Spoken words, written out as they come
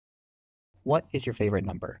What is your favorite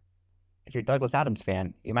number? If you're a Douglas Adams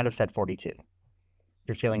fan, you might have said 42. If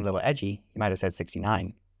you're feeling a little edgy, you might have said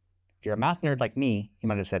 69. If you're a math nerd like me, you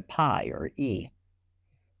might have said pi or e.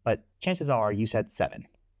 But chances are you said 7.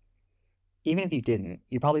 Even if you didn't,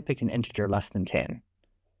 you probably picked an integer less than 10.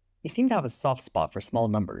 You seem to have a soft spot for small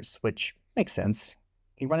numbers, which makes sense.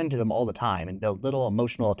 We run into them all the time and build little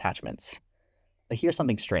emotional attachments. But here's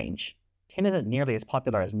something strange. 10 isn't nearly as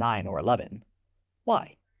popular as 9 or 11.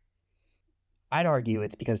 Why? I'd argue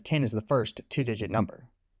it's because 10 is the first two-digit number.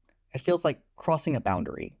 It feels like crossing a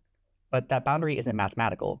boundary. But that boundary isn't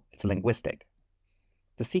mathematical, it's linguistic.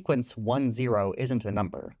 The sequence 1, 0 isn't a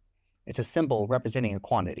number. It's a symbol representing a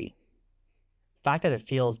quantity. The fact that it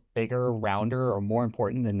feels bigger, rounder, or more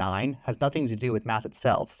important than 9 has nothing to do with math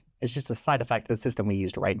itself. It's just a side effect of the system we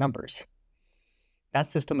use to write numbers. That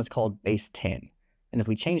system is called base 10. And if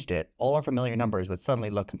we changed it, all our familiar numbers would suddenly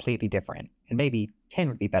look completely different, and maybe 10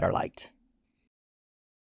 would be better liked.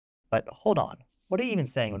 But hold on, what are you even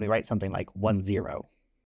saying when we write something like 1, 0?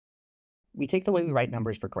 We take the way we write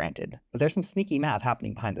numbers for granted, but there's some sneaky math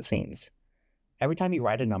happening behind the scenes. Every time you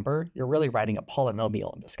write a number, you're really writing a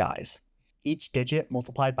polynomial in disguise. Each digit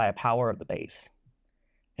multiplied by a power of the base.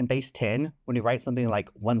 In base 10, when we write something like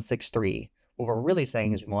 163, what we're really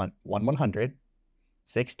saying is we want 1 100,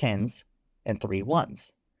 6 tens, and 3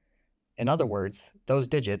 ones. In other words, those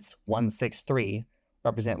digits, 163,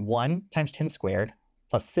 represent 1 times 10 squared,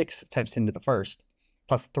 plus 6 times 10 to the first,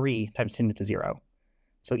 plus 3 times 10 to the 0.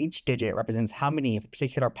 So each digit represents how many of a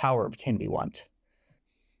particular power of 10 we want.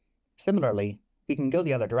 Similarly, we can go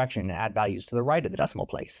the other direction and add values to the right of the decimal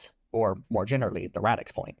place, or more generally, the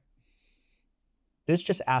radix point. This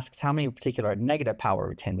just asks how many of a particular negative power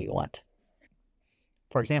of 10 we want.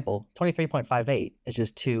 For example, 23.58 is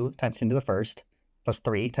just 2 times 10 to the first, plus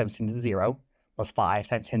 3 times 10 to the 0, plus 5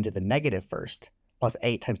 times 10 to the negative first, plus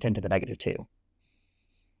 8 times 10 to the negative 2.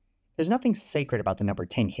 There's nothing sacred about the number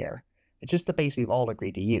 10 here. It's just the base we've all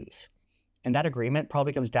agreed to use. And that agreement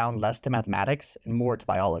probably comes down less to mathematics and more to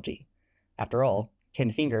biology. After all,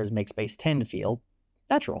 10 fingers makes base 10 feel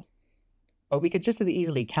natural. But we could just as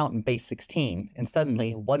easily count in base 16, and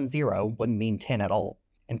suddenly 1, 0 wouldn't mean 10 at all.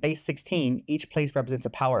 In base 16, each place represents a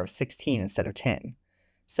power of 16 instead of 10.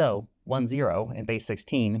 So 1, 0 in base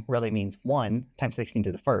 16 really means 1 times 16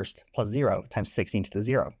 to the first plus 0 times 16 to the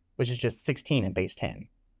 0, which is just 16 in base 10.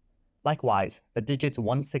 Likewise, the digits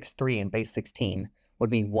 163 in base 16 would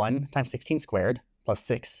mean 1 times 16 squared plus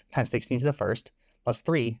 6 times 16 to the first plus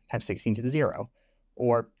 3 times 16 to the 0,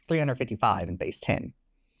 or 355 in base 10.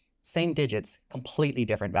 Same digits, completely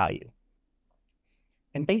different value.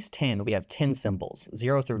 In base 10, we have 10 symbols,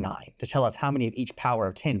 0 through 9, to tell us how many of each power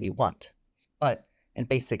of 10 we want. But in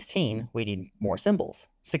base 16, we need more symbols,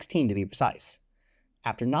 16 to be precise.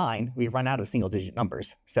 After 9, we run out of single-digit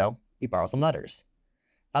numbers, so we borrow some letters.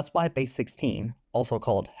 That's why base 16, also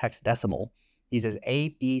called hexadecimal, uses A,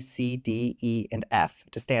 B, C, D, E, and F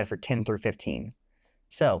to stand for 10 through 15.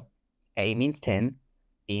 So, A means 10,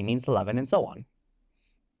 B means 11, and so on.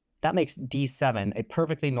 That makes D7 a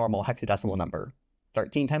perfectly normal hexadecimal number,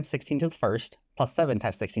 13 times 16 to the first, plus 7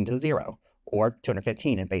 times 16 to the 0, or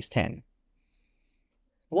 215 in base 10.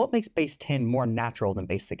 What makes base 10 more natural than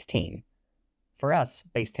base 16? For us,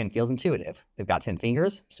 base 10 feels intuitive. We've got 10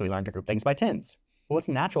 fingers, so we learn to group things by tens. But what's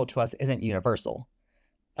natural to us isn't universal.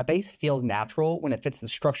 A base feels natural when it fits the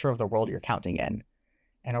structure of the world you're counting in.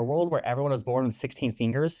 In a world where everyone was born with 16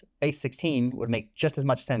 fingers, base 16 would make just as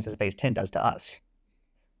much sense as base 10 does to us.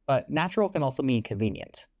 But natural can also mean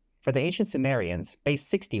convenient. For the ancient Sumerians, base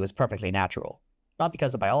 60 was perfectly natural. Not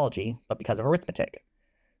because of biology, but because of arithmetic.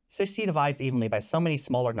 60 divides evenly by so many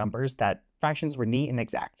smaller numbers that fractions were neat and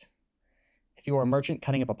exact. If you were a merchant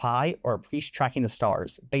cutting up a pie or a priest tracking the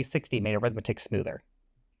stars, base 60 made arithmetic smoother.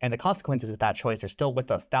 And the consequences of that choice are still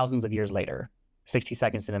with us thousands of years later. 60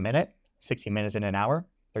 seconds in a minute, 60 minutes in an hour,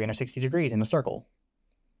 360 degrees in a circle.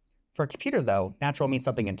 For a computer, though, natural means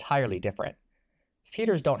something entirely different.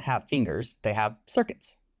 Computers don't have fingers, they have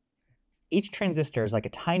circuits. Each transistor is like a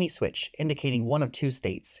tiny switch indicating one of two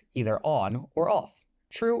states, either on or off,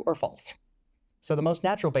 true or false. So the most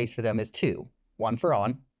natural base for them is 2, 1 for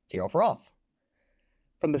on, 0 for off.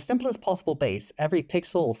 From the simplest possible base, every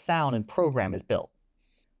pixel, sound, and program is built.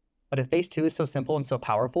 But if base 2 is so simple and so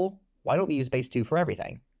powerful, why don't we use base 2 for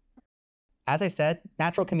everything? As I said,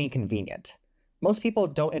 natural can mean convenient. Most people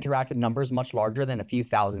don't interact with numbers much larger than a few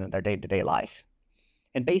thousand in their day-to-day life.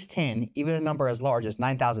 In base 10, even a number as large as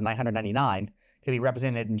 9,999 can be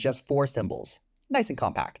represented in just 4 symbols, nice and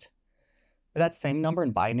compact. But that same number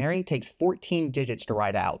in binary takes 14 digits to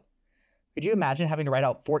write out. Could you imagine having to write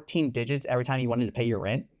out 14 digits every time you wanted to pay your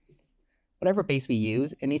rent? Whatever base we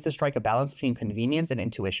use, it needs to strike a balance between convenience and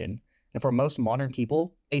intuition, and for most modern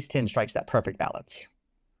people, base 10 strikes that perfect balance.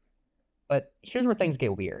 But here's where things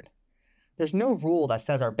get weird. There's no rule that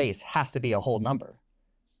says our base has to be a whole number.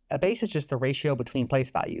 A base is just the ratio between place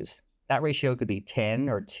values. That ratio could be 10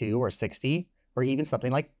 or 2 or 60, or even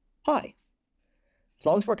something like pi. As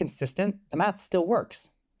long as we're consistent, the math still works.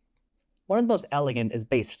 One of the most elegant is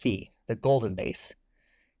base phi, the golden base.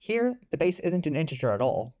 Here, the base isn't an integer at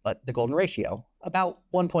all, but the golden ratio, about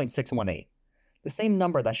 1.618, the same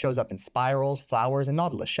number that shows up in spirals, flowers, and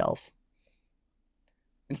nautilus shells.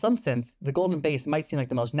 In some sense, the golden base might seem like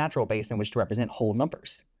the most natural base in which to represent whole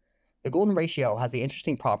numbers. The golden ratio has the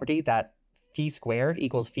interesting property that phi squared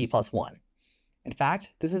equals phi plus 1. In fact,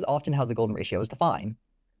 this is often how the golden ratio is defined.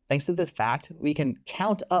 Thanks to this fact, we can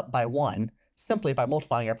count up by 1 simply by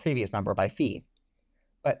multiplying our previous number by phi.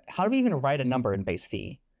 But how do we even write a number in base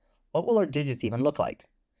phi? What will our digits even look like?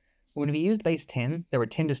 When we used base 10, there were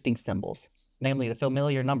 10 distinct symbols, namely the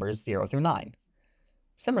familiar numbers 0 through 9.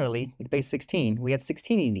 Similarly, with base 16, we had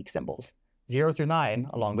 16 unique symbols, 0 through 9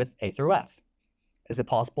 along with A through F. Is it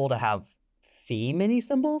possible to have phi many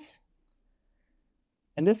symbols?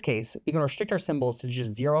 In this case, we can restrict our symbols to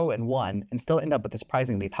just 0 and 1 and still end up with a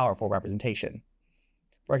surprisingly powerful representation.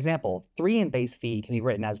 For example, 3 in base phi can be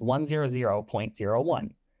written as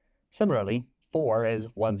 100.01. Similarly, 4 is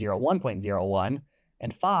 101.01,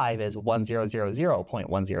 and 5 is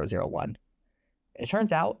 1000.1001. It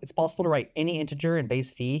turns out it's possible to write any integer in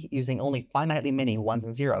base phi using only finitely many ones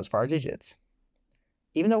and zeros for our digits.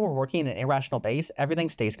 Even though we're working in an irrational base, everything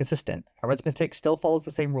stays consistent. Arithmetic still follows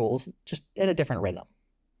the same rules, just in a different rhythm.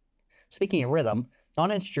 Speaking of rhythm,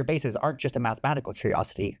 non-integer bases aren't just a mathematical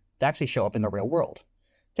curiosity, they actually show up in the real world.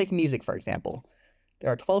 Take music, for example.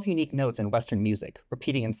 There are 12 unique notes in Western music,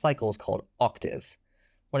 repeating in cycles called octaves.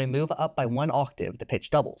 When we move up by 1 octave, the pitch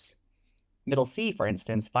doubles. Middle C, for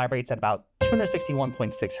instance, vibrates at about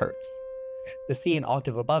 261.6 Hz. The C an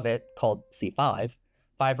octave above it, called C5,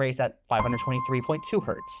 vibrates at 523.2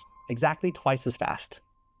 Hz, exactly twice as fast.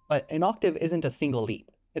 But an octave isn't a single leap.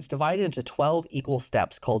 It's divided into 12 equal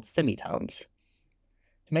steps called semitones.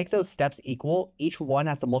 To make those steps equal, each one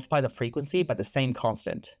has to multiply the frequency by the same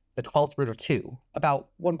constant, the 12th root of 2, about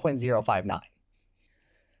 1.059.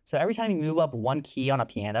 So every time you move up one key on a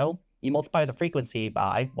piano, you multiply the frequency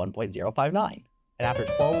by 1.059. And after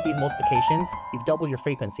 12 of these multiplications, you've doubled your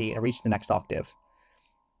frequency and reached the next octave.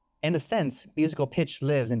 In a sense, musical pitch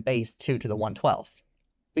lives in base 2 to the 1/12.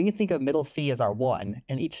 We can think of middle C as our 1,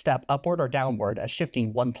 and each step upward or downward as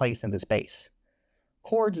shifting one place in this base.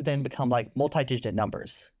 Chords then become like multi-digit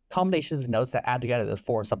numbers, combinations of notes that add together to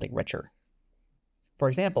form something richer. For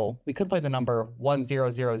example, we could play the number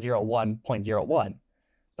 10001.01.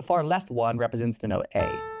 The far left one represents the note A,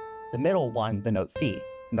 the middle one the note C,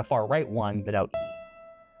 and the far right one the note E.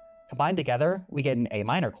 Combined together, we get an A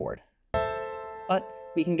minor chord. But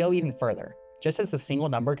we can go even further. Just as a single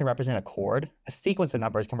number can represent a chord, a sequence of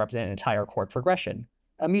numbers can represent an entire chord progression,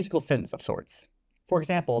 a musical sentence of sorts. For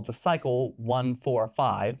example, the cycle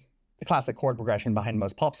 1-4-5, the classic chord progression behind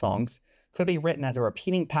most pop songs, could be written as a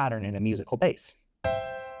repeating pattern in a musical bass.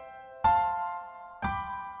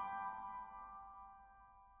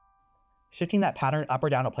 Shifting that pattern up or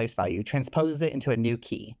down a place value transposes it into a new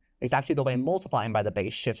key, exactly the way multiplying by the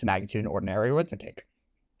base shifts magnitude in ordinary arithmetic.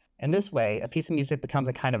 In this way, a piece of music becomes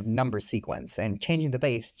a kind of number sequence, and changing the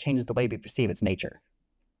base changes the way we perceive its nature.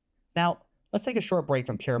 Now, let's take a short break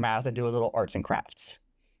from pure math and do a little arts and crafts.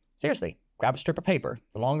 Seriously, grab a strip of paper,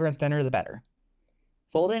 the longer and thinner the better.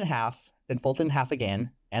 Fold it in half, then fold it in half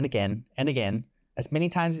again, and again, and again, as many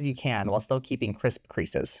times as you can while still keeping crisp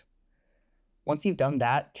creases. Once you've done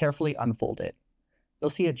that, carefully unfold it.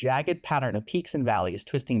 You'll see a jagged pattern of peaks and valleys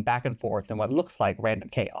twisting back and forth in what looks like random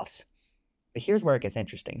chaos. But here's where it gets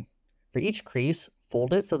interesting. For each crease,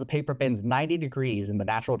 fold it so the paper bends 90 degrees in the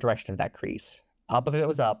natural direction of that crease. Up if it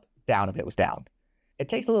was up, down if it was down. It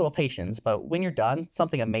takes a little patience, but when you're done,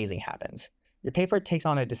 something amazing happens. Your paper takes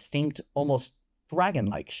on a distinct, almost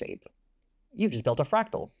dragon-like shape. You've just built a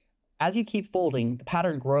fractal. As you keep folding, the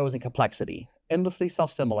pattern grows in complexity, endlessly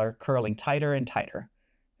self-similar, curling tighter and tighter.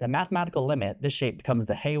 At a mathematical limit, this shape becomes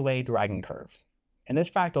the Hayway dragon curve. And this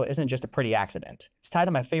fractal isn't just a pretty accident. It's tied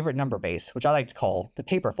to my favorite number base, which I like to call the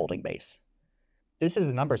paper folding base. This is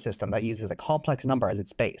a number system that uses a complex number as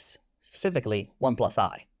its base, specifically 1 plus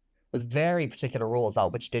I, with very particular rules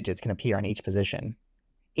about which digits can appear in each position.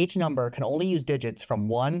 Each number can only use digits from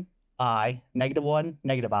 1, I, -1,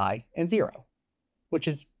 -I, and 0, which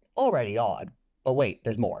is already odd, but wait,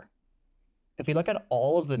 there's more. If we look at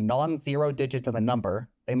all of the non-zero digits of a number,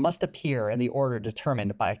 they must appear in the order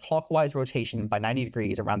determined by a clockwise rotation by 90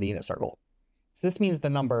 degrees around the unit circle. So this means the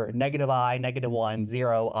number -I, -1,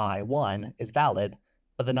 0, I, 1 is valid,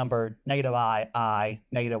 but the number -I,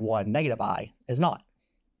 -1, -I is not.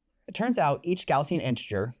 It turns out each Gaussian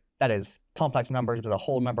integer, that is, complex numbers with a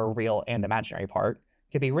whole number real and imaginary part,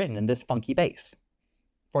 can be written in this funky base.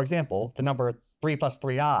 For example, the number 3 plus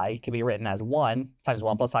 3i can be written as 1 times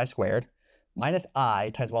 1 plus I squared, minus I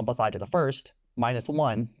times 1 plus I to the first, minus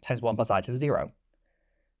 1 times 1 plus I to the 0.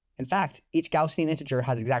 In fact, each Gaussian integer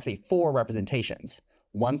has exactly 4 representations,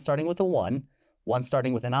 one starting with a 1, one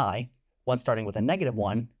starting with an I, one starting with a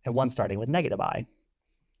 -1, and one starting with -I.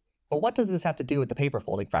 But what does this have to do with the paper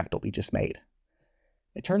folding fractal we just made?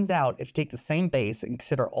 It turns out if you take the same base and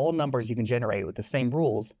consider all numbers you can generate with the same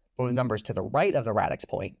rules, but with numbers to the right of the radix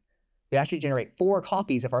point, we actually generate 4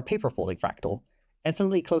 copies of our paper folding fractal,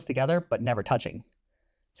 infinitely close together but never touching.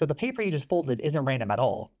 So the paper you just folded isn't random at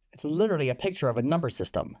all. It's literally a picture of a number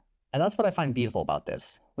system. And that's what I find beautiful about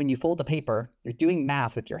this. When you fold the paper, you're doing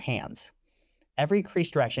math with your hands. Every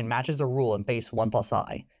crease direction matches a rule in base 1 plus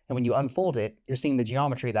I, and when you unfold it, you're seeing the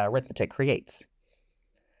geometry that arithmetic creates.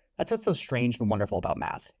 That's what's so strange and wonderful about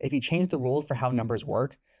math. If you change the rules for how numbers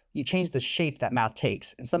work, you change the shape that math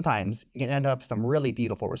takes, and sometimes you can end up with some really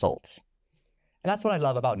beautiful results. And that's what I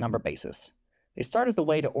love about number bases. They start as a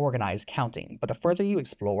way to organize counting, but the further you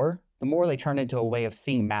explore, the more they turn into a way of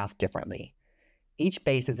seeing math differently. Each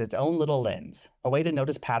base is its own little lens, a way to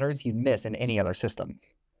notice patterns you'd miss in any other system.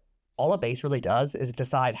 All a base really does is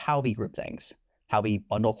decide how we group things, how we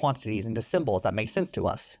bundle quantities into symbols that make sense to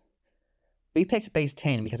us. We picked base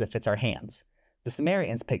 10 because it fits our hands. The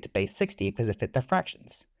Sumerians picked base 60 because it fit their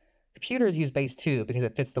fractions. Computers use base 2 because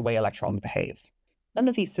it fits the way electrons behave. None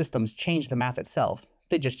of these systems change the math itself,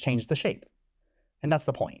 they just change the shape. And that's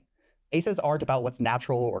the point. Bases aren't about what's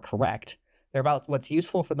natural or correct, they're about what's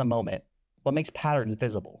useful for the moment, what makes patterns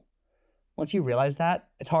visible. Once you realize that,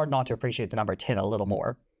 it's hard not to appreciate the number 10 a little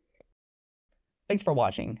more. Thanks for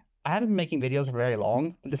watching. I haven't been making videos for very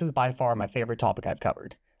long, but this is by far my favorite topic I've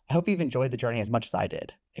covered. I hope you've enjoyed the journey as much as I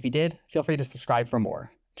did. If you did, feel free to subscribe for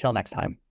more. Till next time.